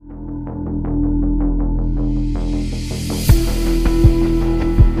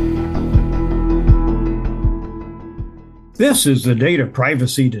This is the Data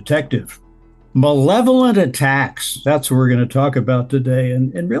Privacy Detective. Malevolent attacks. That's what we're going to talk about today,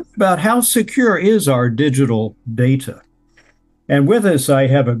 and really about how secure is our digital data. And with us, I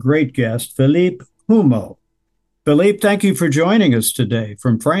have a great guest, Philippe Humeau. Philippe, thank you for joining us today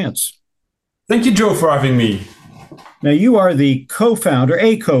from France. Thank you, Joe, for having me. Now, you are the co-founder,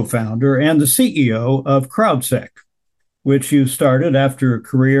 and the CEO of CrowdSec, which you started after a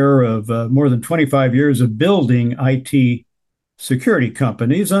career of more than 25 years of building IT security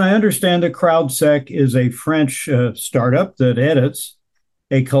companies. And I understand that CrowdSec is a French startup that edits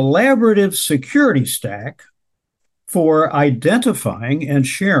a collaborative security stack for identifying and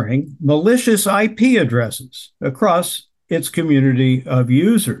sharing malicious IP addresses across its community of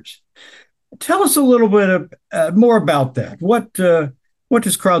users. Tell us a little bit more about that. What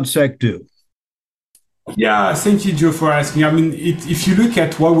does CrowdSec do? Yeah, thank you, Joe, for asking. I mean, if you look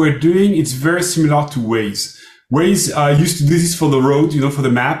at what we're doing, it's very similar to Waze. Waze used to do this for the road, for the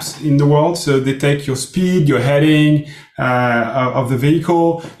maps in the world. So they take your speed, your heading of the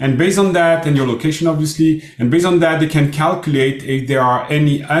vehicle, and based on that, and your location, obviously, and based on that, they can calculate if there are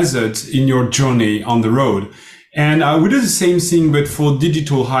any hazards in your journey on the road. And we do the same thing, but for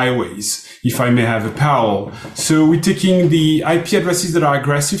digital highways, if I may have a parallel. So we're taking the IP addresses that are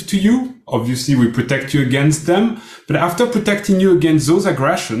aggressive to you. Obviously, we protect you against them. But after protecting you against those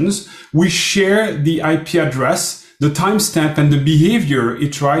aggressions, we share the IP address, the timestamp, and the behavior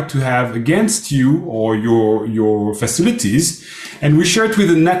it tried to have against you or your facilities. And we share it with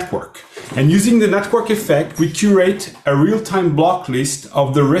a network. And using the network effect, we curate a real-time block list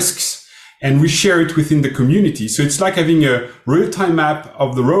of the risks, and we share it within the community. So it's like having a real-time map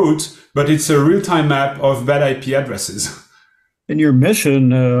of the roads, but it's a real-time map of bad IP addresses. And your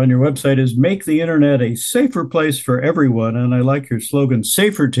mission on your website is make the internet a safer place for everyone. And I like your slogan,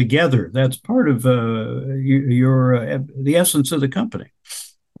 safer together. That's part of the essence of the company.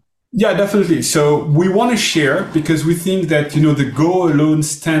 Yeah, definitely. So we want to share because we think that, the go alone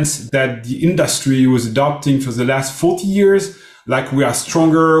stance that the industry was adopting for the last 40 years, like we are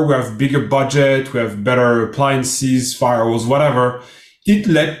stronger, we have bigger budget, we have better appliances, firewalls, whatever, it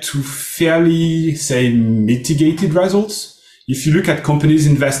led to fairly, mitigated results. If you look at companies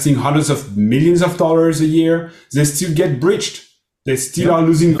investing hundreds of millions of dollars a year, they still get breached. They still are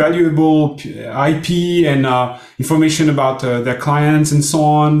losing valuable IP and information about their clients and so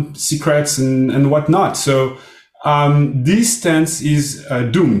on, secrets and whatnot. So this stance is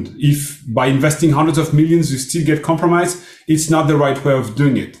doomed. If by investing hundreds of millions you still get compromised, it's not the right way of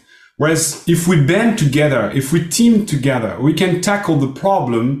doing it. Whereas if we band together, if we team together, we can tackle the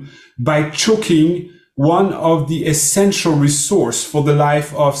problem by choking one of the essential resource for the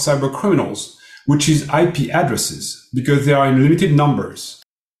life of cyber criminals, which is IP addresses, because they are in limited numbers.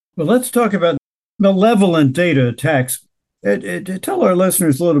 Well, let's talk about malevolent data attacks. Tell our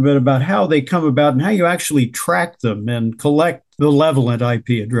listeners a little bit about how they come about and how you actually track them and collect malevolent IP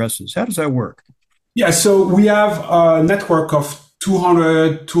addresses. How does that work? Yeah, so we have a network of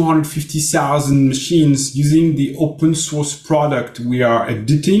 250,000 machines using the open source product we are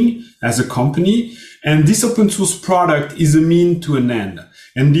editing as a company. And this open source product is a mean to an end.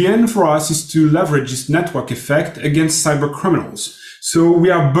 And the end for us is to leverage this network effect against cyber criminals. So we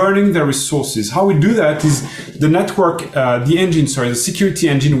are burning their resources. How we do that is the security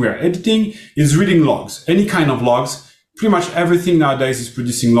engine we are editing is reading logs, any kind of logs. Pretty much everything nowadays is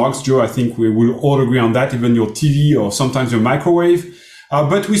producing logs. Joe, I think we will all agree on that, even your TV or sometimes your microwave.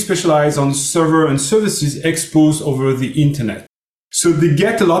 But we specialize on server and services exposed over the internet. So they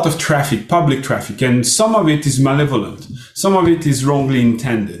get a lot of traffic, public traffic, and some of it is malevolent. Some of it is wrongly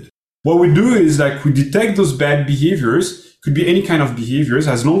intended. What we do is we detect those bad behaviors, could be any kind of behaviors,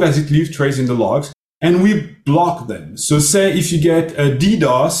 as long as it leaves trace in the logs, and we block them. So say if you get a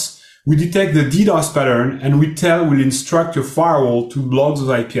DDoS, we detect the DDoS pattern and we'll instruct your firewall to block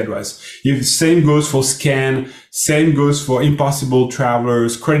those IP address. If same goes for scan, same goes for impossible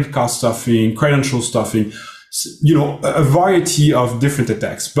travelers, credit card stuffing, credential stuffing, a variety of different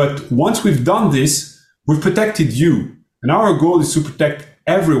attacks. But once we've done this, we've protected you. And our goal is to protect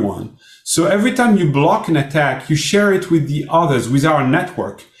everyone. So every time you block an attack, you share it with the others, with our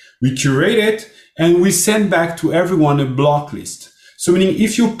network. We curate it and we send back to everyone a block list. So meaning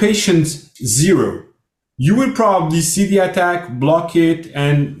if you're patient 0, you will probably see the attack, block it,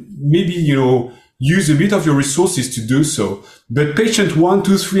 and maybe, use a bit of your resources to do so. But patient 1,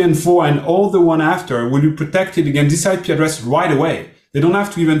 2, 3, and 4, and all the one after will be protected against this IP address right away. They don't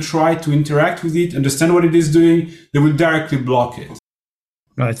have to even try to interact with it, understand what it is doing. They will directly block it.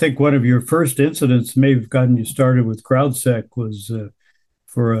 I think one of your first incidents may have gotten you started with CrowdSec was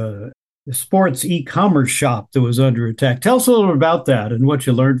for sports e-commerce shop that was under attack. Tell us a little bit about that and what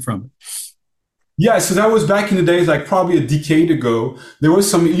you learned from it. Yeah, so that was back in the days, like probably a decade ago. There was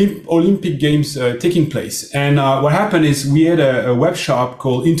some Olympic Games taking place. And what happened is we had a web shop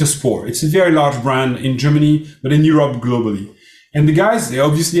called Intersport. It's a very large brand in Germany, but in Europe globally. And the guys, they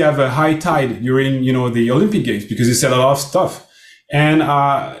obviously have a high tide during, the Olympic Games because they sell a lot of stuff. And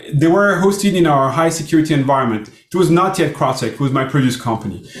they were hosted in our high security environment. It was not yet CrowdSec, it was my previous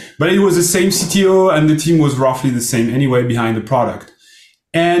company. But it was the same CTO and the team was roughly the same anyway behind the product.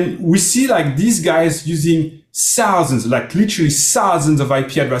 And we see like these guys using thousands, like literally thousands of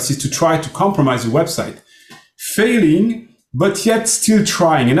IP addresses to try to compromise the website, failing, but yet still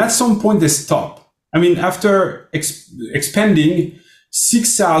trying. And at some point they stop. I mean, after expanding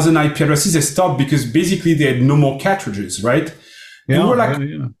 6,000 IP addresses, they stopped because basically they had no more cartridges, right? Yeah, and we're like,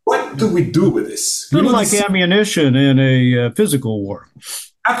 what do we do with this? Sort of like ammunition in a physical war.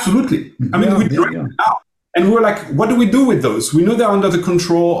 Absolutely. I mean, we drain it out. And we're like, what do we do with those? We know they're under the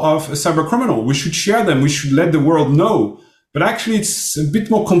control of a cyber criminal. We should share them. We should let the world know. But actually, it's a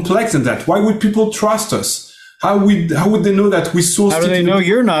bit more complex than that. Why would people trust us? How would they know that we sourced it? How do they know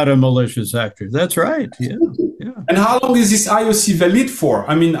you're not a malicious actor? That's right. Yeah. And how long is this IOC valid for?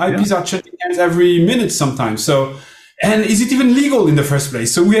 I mean, IPs are changing hands every minute sometimes. So, and is it even legal in the first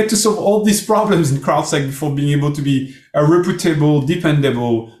place? So we had to solve all these problems in CrowdSec before being able to be a reputable,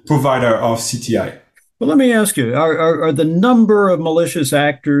 dependable provider of CTI. Well, let me ask you, are the number of malicious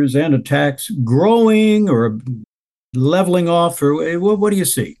actors and attacks growing or leveling off, or what do you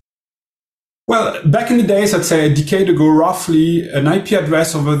see? Well, back in the days, I'd say a decade ago, roughly, an IP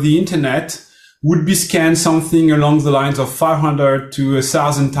address over the internet would be scanned something along the lines of 500 to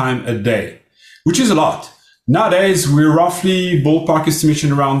 1,000 times a day, which is a lot. Nowadays, we're roughly ballpark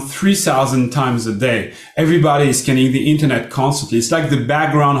estimation around 3,000 times a day. Everybody is scanning the internet constantly. It's like the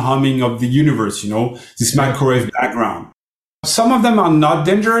background humming of the universe, this microwave background. Some of them are not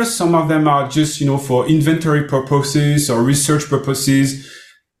dangerous. Some of them are just, for inventory purposes or research purposes.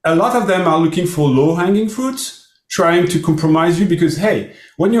 A lot of them are looking for low-hanging fruits, trying to compromise you because, hey,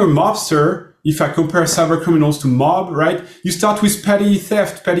 when you're a mobster, if I compare cyber criminals to mob, right? You start with petty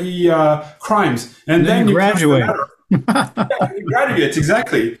theft, petty crimes, and then you graduate. You graduate,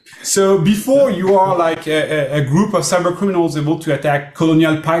 exactly. So before you are like a group of cyber criminals able to attack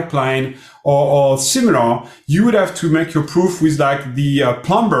Colonial Pipeline or similar, you would have to make your proof with like the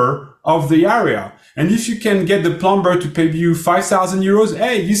plumber of the area. And if you can get the plumber to pay you 5,000 euros,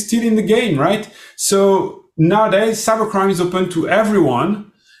 hey, you're still in the game, right? So nowadays, cybercrime is open to everyone.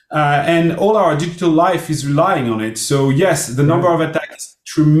 And all our digital life is relying on it. So yes, the number of attacks is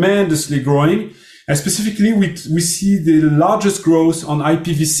tremendously growing. And specifically, we see the largest growth on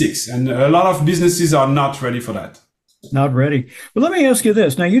IPv6. And a lot of businesses are not ready for that. Not ready. But let me ask you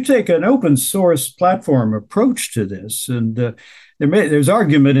this. Now, you take an open source platform approach to this, and there's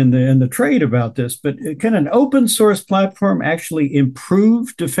argument in the trade about this, but can an open source platform actually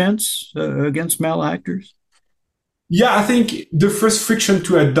improve defense against malactors? Yeah, I think the first friction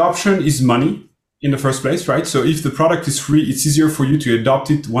to adoption is money in the first place, right? So if the product is free, it's easier for you to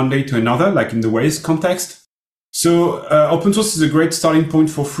adopt it one day to another, like in the Waze context. So open source is a great starting point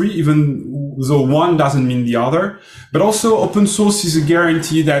for free, even though one doesn't mean the other. But also open source is a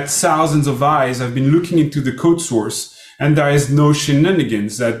guarantee that thousands of eyes have been looking into the code source and there is no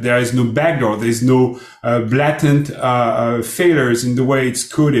shenanigans, that there is no backdoor, there's no blatant failures in the way it's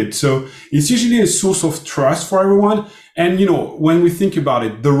coded. So it's usually a source of trust for everyone. And, when we think about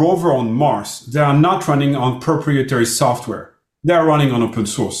it, the rover on Mars, they are not running on proprietary software. They are running on open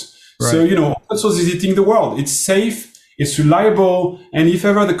source. Right. So, open source is eating the world. It's safe, it's reliable, and if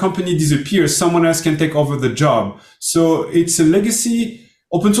ever the company disappears, someone else can take over the job. So it's a legacy.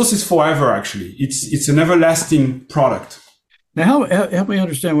 Open source is forever, actually. It's an everlasting product. Now, help me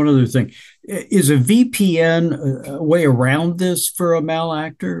understand one other thing. Is a VPN a way around this for a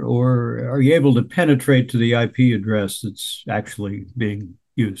malactor, or are you able to penetrate to the IP address that's actually being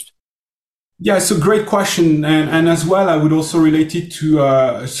used? Yeah, it's a great question. And as well, I would also relate it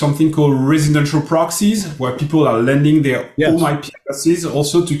to something called residential proxies, where people are lending their home IP addresses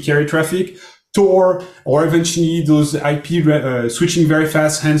also to carry traffic. Tor, or eventually those IP switching very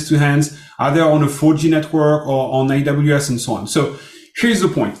fast hands to hands, either on a 4G network or on AWS and so on. So here's the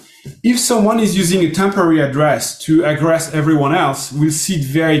point. If someone is using a temporary address to aggress everyone else, we'll see it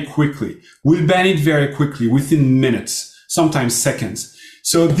very quickly. We'll ban it very quickly, within minutes, sometimes seconds.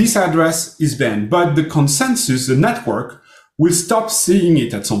 So this address is banned, but the consensus, the network, will stop seeing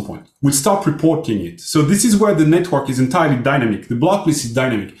it at some point. We'll stop reporting it. So this is where the network is entirely dynamic. The block list is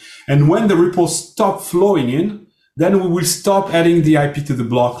dynamic. And when the reports stop flowing in, then we will stop adding the IP to the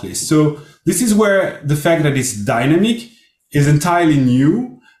block list. So this is where the fact that it's dynamic is entirely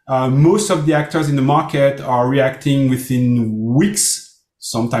new. Most of the actors in the market are reacting within weeks,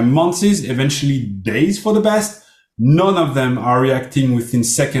 sometimes months, eventually days for the best. None of them are reacting within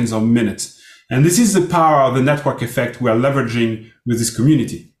seconds or minutes. And this is the power of the network effect we are leveraging with this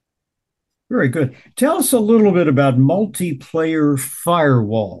community. Very good. Tell us a little bit about multiplayer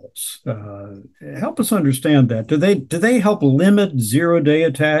firewalls. Help us understand that. Do they help limit zero-day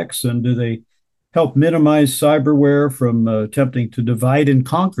attacks, and do they help minimize cyberware from attempting to divide and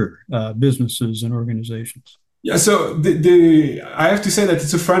conquer businesses and organizations? Yeah, so I have to say that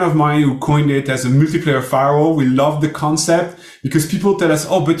it's a friend of mine who coined it as a multiplayer firewall. We love the concept because people tell us,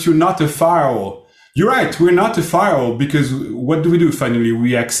 oh, but you're not a firewall. You're right, we're not a firewall, because what do? Finally,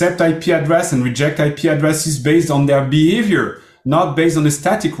 we accept IP address and reject IP addresses based on their behavior, not based on a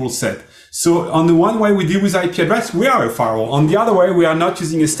static rule set. So on the one way we deal with IP address, we are a firewall. On the other way, we are not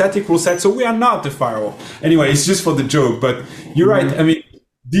using a static rule set, so we are not a firewall. Anyway, it's just for the joke, but you're right. I mean,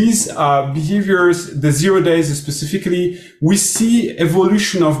 these behaviors, the 0 days specifically, we see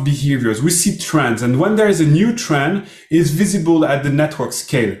evolution of behaviors. We see trends. And when there is a new trend, it's visible at the network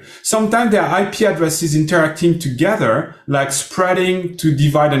scale. Sometimes there are IP addresses interacting together, like spreading to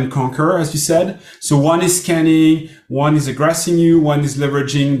divide and conquer, as you said. So one is scanning, one is aggressing you, one is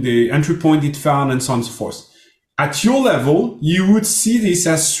leveraging the entry point it found, and so on and so forth. At your level, you would see this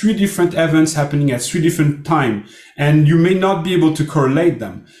as 3 different events happening at 3 different times, and you may not be able to correlate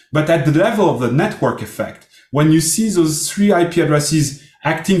them. But at the level of the network effect, when you see those 3 IP addresses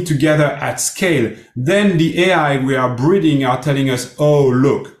acting together at scale, then the AI we are breeding are telling us, oh,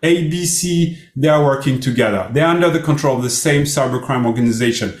 look, A, B, C, they are working together. They're under the control of the same cybercrime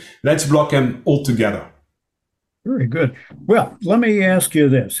organization. Let's block them all together. Very good. Well, let me ask you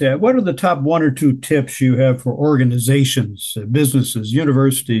this. What are the top 1 or 2 tips you have for organizations, businesses,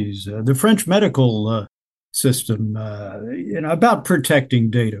 universities, the French medical system, about protecting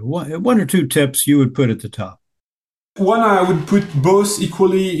data? 1 or 2 tips you would put at the top. One, I would put both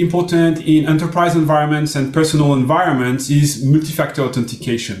equally important in enterprise environments and personal environments, is multi-factor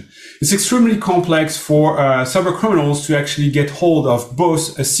authentication. It's extremely complex for cyber criminals to actually get hold of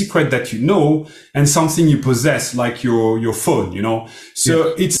both a secret that you know and something you possess, like your phone, So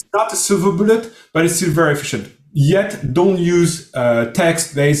yes. It's not a silver bullet, but it's still very efficient. Yet, don't use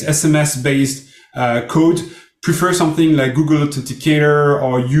text-based, SMS-based code. Prefer something like Google Authenticator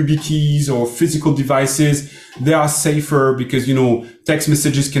or YubiKeys or physical devices. They are safer because, text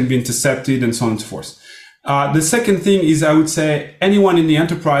messages can be intercepted and so on and so forth. The second thing is, I would say, anyone in the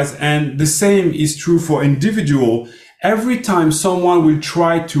enterprise, and the same is true for individual. Every time someone will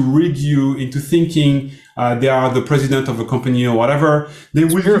try to rig you into thinking they are the president of a company or whatever, they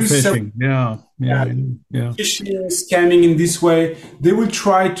will use phishing. Phishing, scamming in this way. They will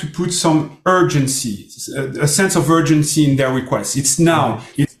try to put some urgency, a sense of urgency in their request. It's now.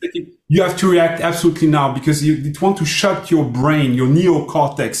 You have to react absolutely now, because it want to shut your brain, your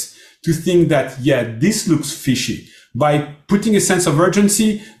neocortex, to think that, this looks fishy. By putting a sense of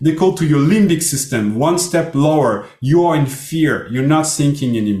urgency, they call to your limbic system 1 step lower. You are in fear. You're not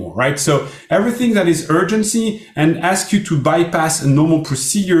thinking anymore, right? So everything that is urgency and asks you to bypass a normal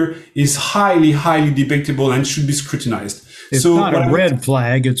procedure is highly, highly debatable and should be scrutinized. It's not a red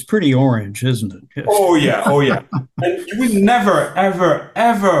flag. It's pretty orange, isn't it? Oh, yeah. And you will never, ever,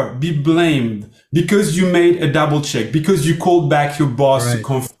 ever be blamed because you made a double check, because you called back your boss to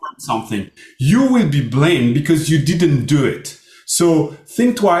confirm something. You will be blamed because you didn't do it. So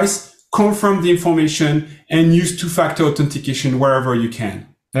think twice, confirm the information, and use 2-factor authentication wherever you can.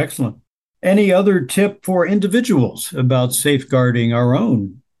 Excellent. Any other tip for individuals about safeguarding our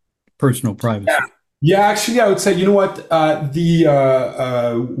own personal privacy? Yeah, actually, I would say, the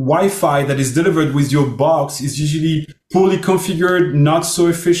Wi-Fi that is delivered with your box is usually poorly configured, not so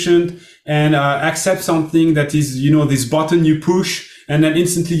efficient, and accept something that is, this button you push, and then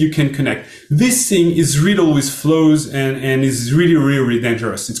instantly you can connect. This thing is riddled with flaws and is really, really, really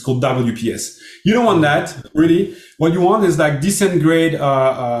dangerous. It's called WPS. You don't want that, really. What you want is like decent grade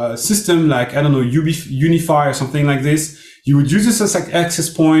system, like, Unify or something like this. You would use this as an access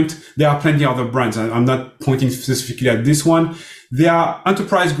point. There are plenty of other brands. I'm not pointing specifically at this one. They are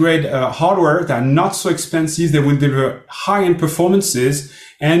enterprise grade hardware that are not so expensive. They will deliver high-end performances,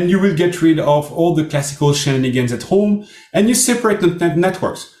 and you will get rid of all the classical shenanigans at home, and you separate the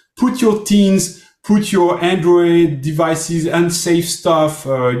networks. Put your teens, put your Android devices, unsafe stuff,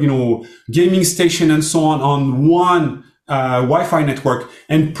 gaming station and so on one Wi-Fi network,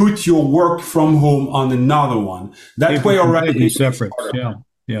 and put your work from home on another one. That way already separate.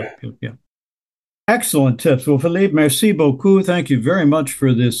 Yeah. Excellent tips. Well, Philippe, merci beaucoup. Thank you very much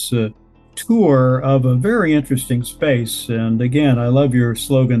for this tour of a very interesting space. And again, I love your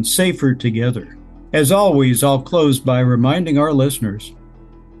slogan, Safer Together. As always, I'll close by reminding our listeners,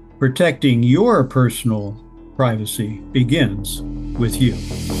 protecting your personal privacy begins with you.